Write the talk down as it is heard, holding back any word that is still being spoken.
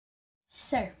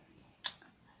So,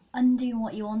 I'm doing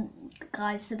what you want,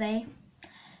 guys, today.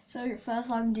 So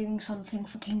first I'm doing something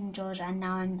for King George, and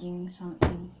now I'm doing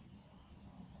something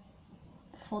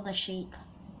for the sheep.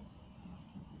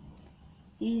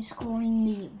 He's calling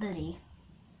me Billy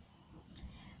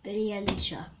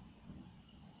Alicia,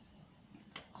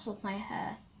 because of my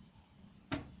hair,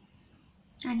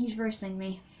 and he's roasting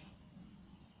me.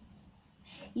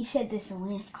 He said this in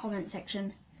the comment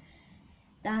section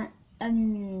that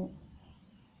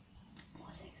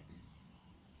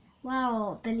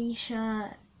wow, Billy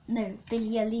Alicia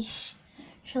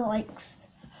likes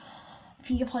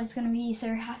PewDiePie's gonna be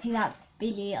so happy that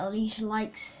Billy Alicia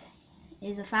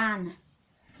is a fan.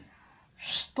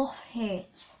 Stop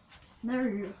it.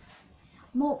 No,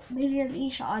 not Billy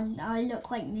Alicia. I look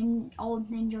like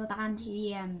old Ninja Dan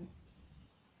TDM.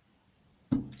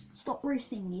 Stop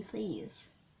roasting me, please.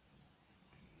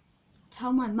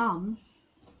 Tell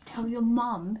your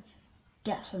mum,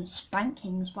 get some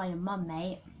spankings by your mum,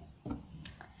 mate.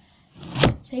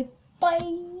 Say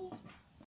bye.